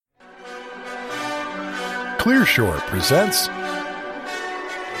Clearshore presents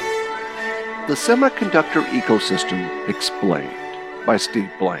The Semiconductor Ecosystem Explained by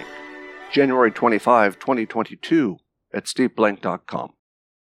Steve Blank, January 25, 2022 at steveblank.com.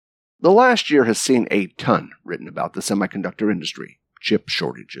 The last year has seen a ton written about the semiconductor industry, chip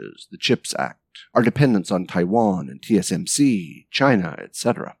shortages, the CHIPS Act, our dependence on Taiwan and TSMC, China,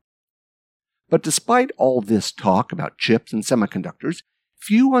 etc. But despite all this talk about chips and semiconductors,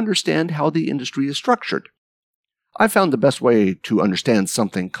 few understand how the industry is structured. I found the best way to understand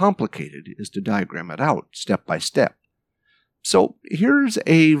something complicated is to diagram it out step by step. So here's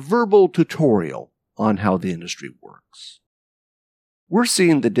a verbal tutorial on how the industry works. We're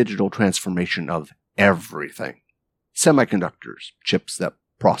seeing the digital transformation of everything. Semiconductors, chips that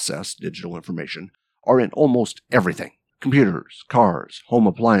process digital information, are in almost everything. Computers, cars, home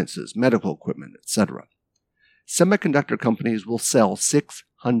appliances, medical equipment, etc. Semiconductor companies will sell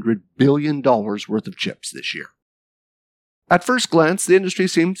 $600 billion worth of chips this year. At first glance, the industry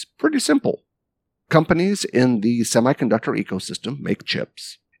seems pretty simple. Companies in the semiconductor ecosystem make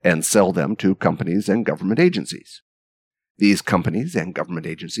chips and sell them to companies and government agencies. These companies and government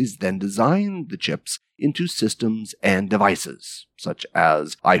agencies then design the chips into systems and devices, such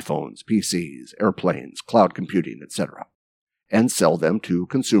as iPhones, PCs, airplanes, cloud computing, etc., and sell them to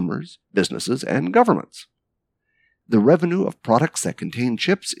consumers, businesses, and governments. The revenue of products that contain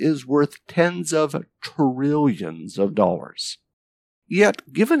chips is worth tens of trillions of dollars.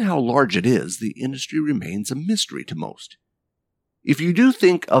 Yet, given how large it is, the industry remains a mystery to most. If you do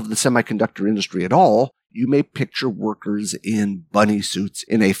think of the semiconductor industry at all, you may picture workers in bunny suits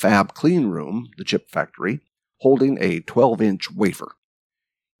in a fab clean room, the chip factory, holding a 12-inch wafer.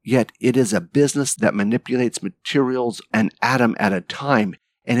 Yet it is a business that manipulates materials an atom at a time,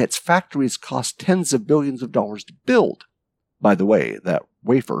 and its factories cost tens of billions of dollars to build. By the way, that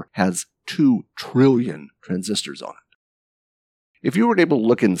wafer has 2 trillion transistors on it. If you were able to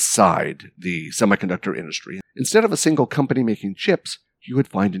look inside the semiconductor industry, instead of a single company making chips, you would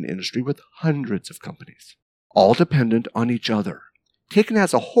find an industry with hundreds of companies, all dependent on each other. Taken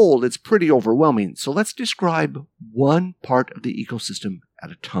as a whole, it's pretty overwhelming, so let's describe one part of the ecosystem at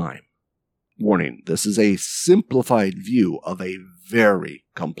a time. Warning, this is a simplified view of a very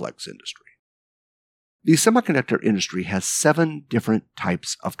complex industry. The semiconductor industry has 7 different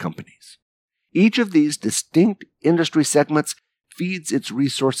types of companies. Each of these distinct industry segments feeds its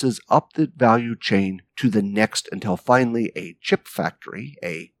resources up the value chain to the next until finally a chip factory,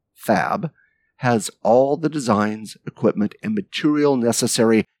 a fab, has all the designs, equipment, and material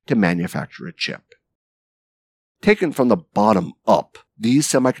necessary to manufacture a chip. Taken from the bottom up, these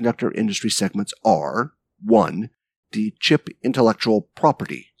semiconductor industry segments are 1. The chip intellectual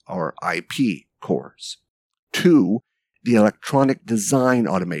property, or IP, cores. 2. The electronic design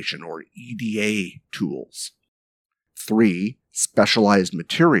automation, or EDA, tools. 3. Specialized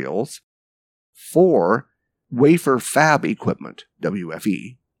materials. 4. Wafer fab equipment,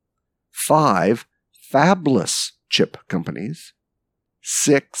 WFE. 5. Fabless chip companies.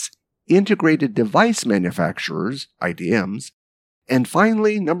 6. Integrated device manufacturers, IDMs. And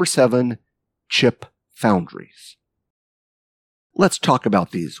finally, number 7, chip foundries. Let's talk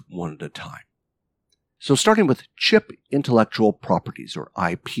about these one at a time. So starting with chip intellectual properties, or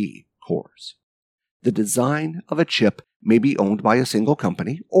IP, cores. The design of a chip may be owned by a single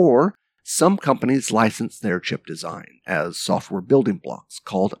company, or some companies license their chip design as software building blocks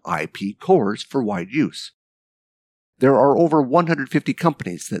called IP cores for wide use. There are over 150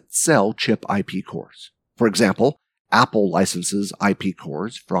 companies that sell chip IP cores. For example, Apple licenses IP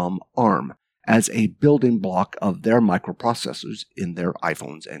cores from ARM as a building block of their microprocessors in their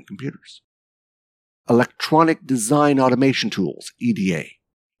iPhones and computers. Electronic design automation tools, EDA.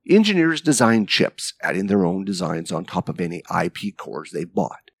 Engineers design chips, adding their own designs on top of any IP cores they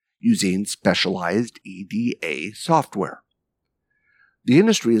bought, using specialized EDA software. The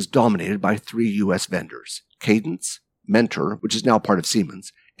industry is dominated by 3 U.S. vendors, Cadence, Mentor, which is now part of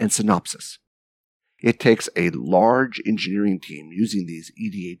Siemens, and Synopsys. It takes a large engineering team using these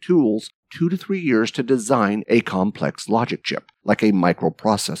EDA tools 2 to 3 years to design a complex logic chip, like a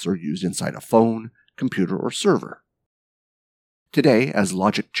microprocessor used inside a phone, computer, or server. Today, as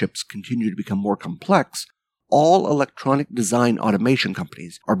logic chips continue to become more complex, all electronic design automation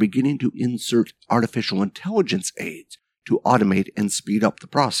companies are beginning to insert artificial intelligence aids to automate and speed up the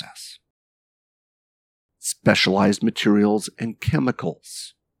process. Specialized materials and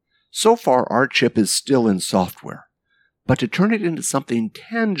chemicals. So far, our chip is still in software, but to turn it into something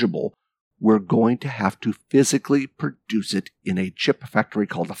tangible, we're going to have to physically produce it in a chip factory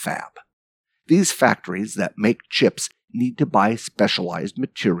called a fab. These factories that make chips need to buy specialized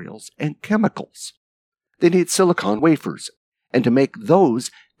materials and chemicals. they need silicon wafers, and to make those,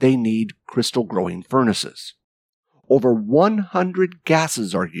 they need crystal-growing furnaces. Over 100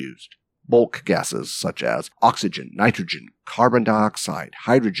 gases are used, bulk gases such as oxygen, nitrogen, carbon dioxide,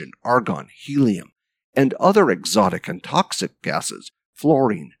 hydrogen, argon, helium, and other exotic and toxic gases,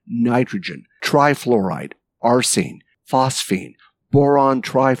 fluorine, nitrogen, trifluoride, arsine, phosphine, boron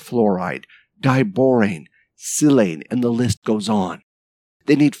trifluoride, diborane, silane, and the list goes on.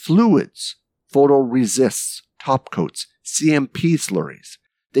 They need fluids, photoresists, topcoats, CMP slurries.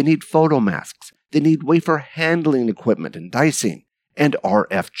 They need photomasks. They need wafer handling equipment and dicing, and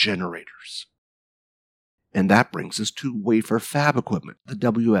RF generators. And that brings us to wafer fab equipment, the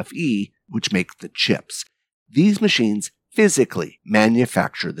WFE, which make the chips. These machines physically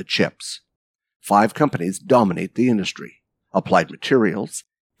manufacture the chips. 5 companies dominate the industry: Applied Materials,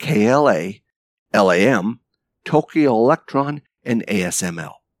 KLA, LAM, Tokyo Electron, and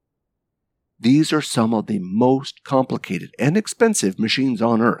ASML. These are some of the most complicated and expensive machines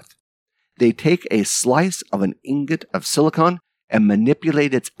on Earth. They take a slice of an ingot of silicon and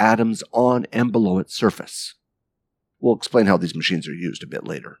manipulate its atoms on and below its surface. We'll explain how these machines are used a bit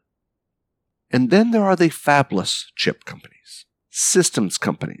later. And then there are the fabless chip companies, systems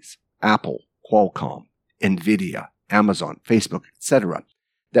companies, Apple, Qualcomm, NVIDIA, Amazon, Facebook, etc.,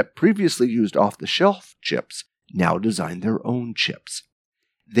 that previously used off-the-shelf chips now design their own chips.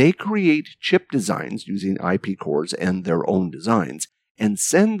 They create chip designs using IP cores and their own designs, and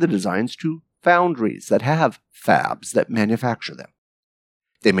send the designs to foundries that have fabs that manufacture them.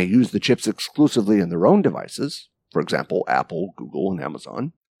 They may use the chips exclusively in their own devices, for example, Apple, Google, and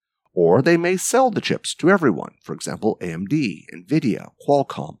Amazon, or they may sell the chips to everyone, for example, AMD, NVIDIA,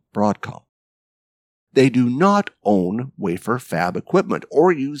 Qualcomm, Broadcom. They do not own wafer fab equipment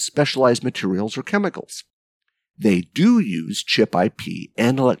or use specialized materials or chemicals. They do use chip IP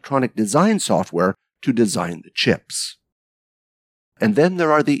and electronic design software to design the chips. And then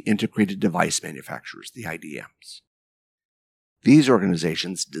there are the integrated device manufacturers, the IDMs. These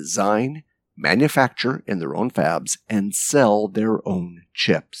organizations design, manufacture in their own fabs, and sell their own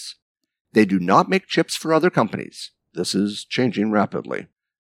chips. They do not make chips for other companies. This is changing rapidly.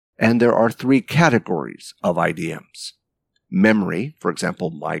 And there are 3 categories of IDMs. Memory, for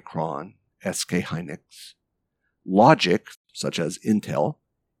example, Micron, SK Hynix. Logic, such as Intel.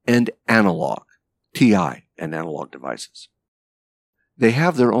 And analog, TI, and analog devices. They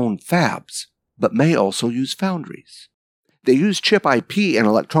have their own fabs, but may also use foundries. They use chip IP and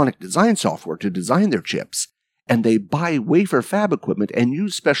electronic design software to design their chips, and they buy wafer fab equipment and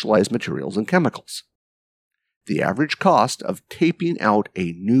use specialized materials and chemicals. The average cost of taping out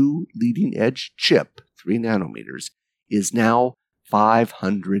a new leading-edge chip, 3 nanometers, is now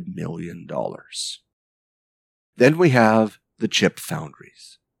 $500 million. Then we have the chip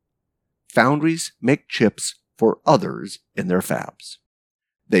foundries. Foundries make chips for others in their fabs.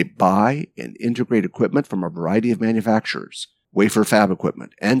 They buy and integrate equipment from a variety of manufacturers, wafer fab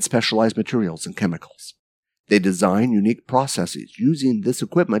equipment, and specialized materials and chemicals. They design unique processes using this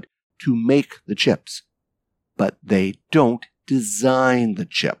equipment to make the chips. But they don't design the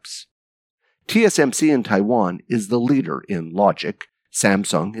chips. TSMC in Taiwan is the leader in logic.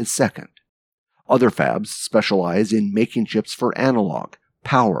 Samsung is second. Other fabs specialize in making chips for analog,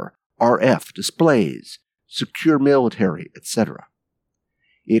 power, RF displays, secure military, etc.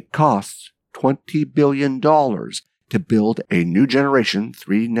 It costs $20 billion to build a new generation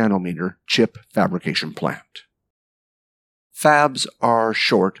 3 nanometer chip fabrication plant. Fabs are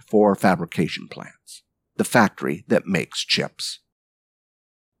short for fabrication plants, the factory that makes chips.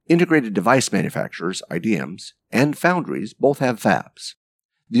 Integrated device manufacturers, IDMs, and foundries both have fabs.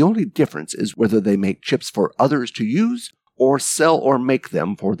 The only difference is whether they make chips for others to use or sell or make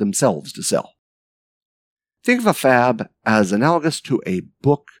them for themselves to sell. Think of a fab as analogous to a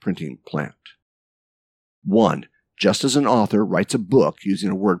book printing plant. 1. Just as an author writes a book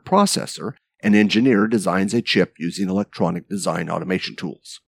using a word processor, an engineer designs a chip using electronic design automation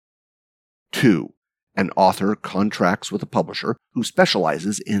tools. 2. An author contracts with a publisher who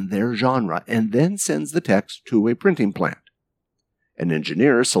specializes in their genre and then sends the text to a printing plant. An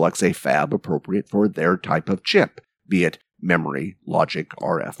engineer selects a fab appropriate for their type of chip, be it memory, logic,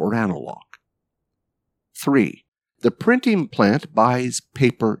 RF, or analog. 3. The printing plant buys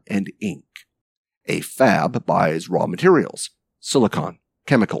paper and ink. A fab buys raw materials, silicon,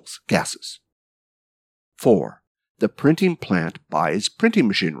 chemicals, gases. 4. The printing plant buys printing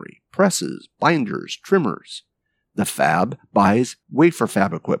machinery, presses, binders, trimmers. The fab buys wafer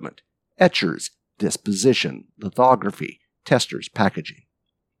fab equipment, etchers, disposition, lithography, testers, packaging.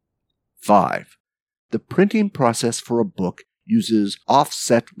 5. The printing process for a book uses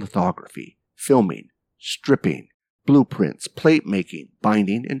offset lithography, filming, stripping, blueprints, plate making,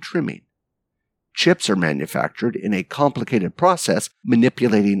 binding, and trimming. Chips are manufactured in a complicated process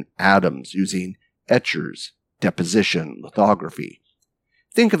manipulating atoms using etchers, deposition, lithography.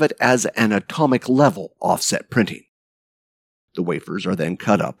 Think of it as an atomic level offset printing. The wafers are then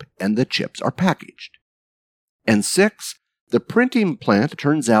cut up and the chips are packaged. And 6, the printing plant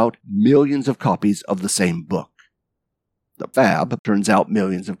turns out millions of copies of the same book. The fab turns out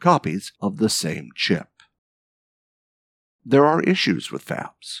millions of copies of the same chip. There are issues with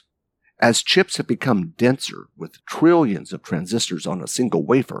fabs. As chips have become denser with trillions of transistors on a single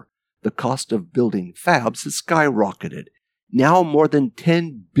wafer, the cost of building fabs has skyrocketed, now more than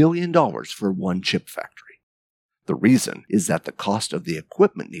 $10 billion for one chip factory. The reason is that the cost of the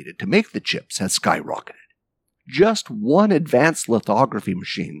equipment needed to make the chips has skyrocketed. Just one advanced lithography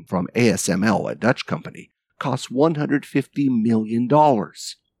machine from ASML, a Dutch company, costs $150 million.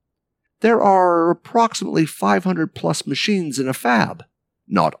 There are approximately 500 plus machines in a fab,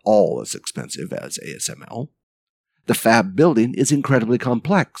 not all as expensive as ASML. The fab building is incredibly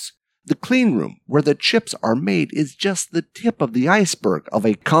complex. The clean room where the chips are made is just the tip of the iceberg of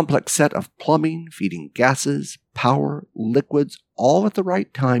a complex set of plumbing, feeding gases, power, liquids, all at the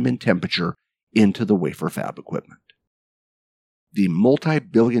right time and temperature into the wafer fab equipment. The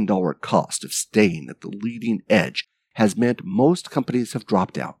multi-billion-dollar cost of staying at the leading edge has meant most companies have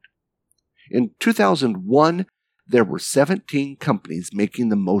dropped out. In 2001, there were 17 companies making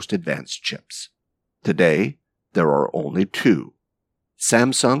the most advanced chips. Today, there are only 2,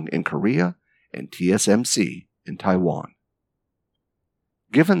 Samsung in Korea and TSMC in Taiwan.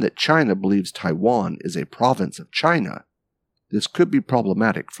 Given that China believes Taiwan is a province of China, this could be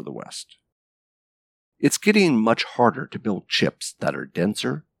problematic for the West. It's getting much harder to build chips that are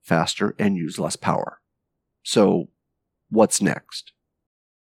denser, faster, and use less power. So, what's next?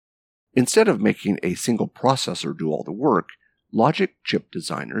 Instead of making a single processor do all the work, logic chip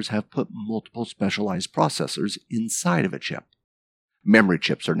designers have put multiple specialized processors inside of a chip. Memory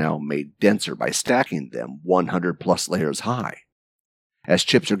chips are now made denser by stacking them 100 plus layers high. As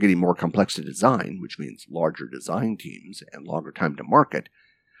chips are getting more complex to design, which means larger design teams and longer time to market,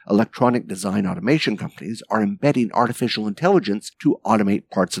 electronic design automation companies are embedding artificial intelligence to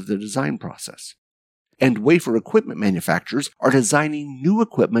automate parts of the design process. And wafer equipment manufacturers are designing new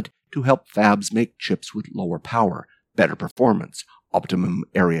equipment to help fabs make chips with lower power, better performance, optimum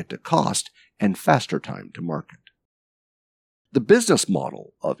area to cost, and faster time to market. The business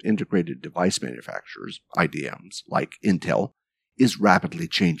model of integrated device manufacturers, IDMs, like Intel, is rapidly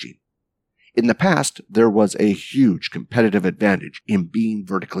changing. In the past, there was a huge competitive advantage in being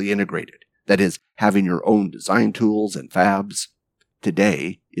vertically integrated, that is, having your own design tools and fabs.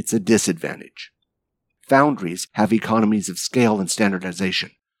 Today, it's a disadvantage. Foundries have economies of scale and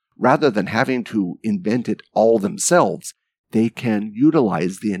standardization. Rather than having to invent it all themselves, they can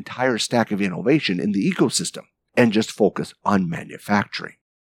utilize the entire stack of innovation in the ecosystem and just focus on manufacturing.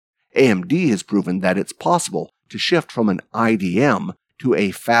 AMD has proven that it's possible to shift from an IDM to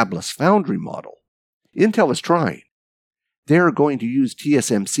a fabless foundry model. Intel is trying. They're going to use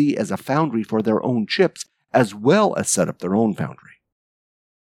TSMC as a foundry for their own chips as well as set up their own foundry.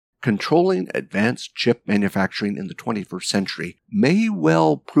 Controlling advanced chip manufacturing in the 21st century may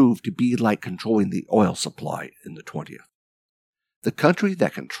well prove to be like controlling the oil supply in the 20th. The country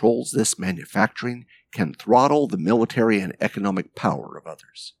that controls this manufacturing can throttle the military and economic power of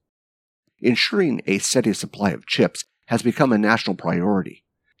others. Ensuring a steady supply of chips has become a national priority.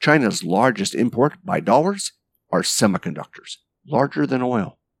 China's largest import by dollars are semiconductors, larger than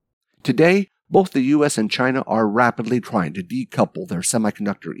oil. Today, both the U.S. and China are rapidly trying to decouple their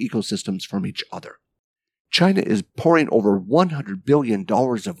semiconductor ecosystems from each other. China is pouring over $100 billion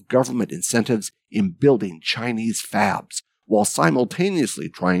of government incentives in building Chinese fabs, while simultaneously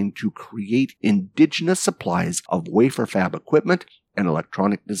trying to create indigenous supplies of wafer fab equipment and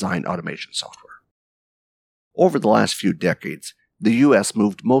electronic design automation software. Over the last few decades, the U.S.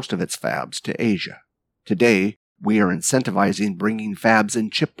 moved most of its fabs to Asia. Today, we are incentivizing bringing fabs and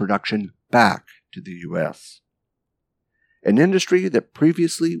chip production back to the U.S. An industry that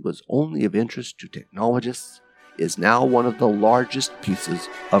previously was only of interest to technologists is now one of the largest pieces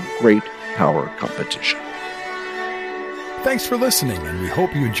of great power competition. Thanks for listening, and we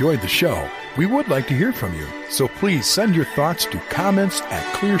hope you enjoyed the show. We would like to hear from you, so please send your thoughts to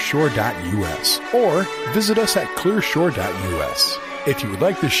comments@clearshore.us or visit us at clearshore.us. If you would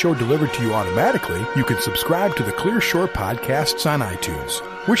like this show delivered to you automatically, you can subscribe to the Clear Shore podcasts on iTunes.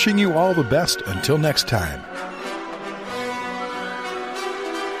 Wishing you all the best until next time.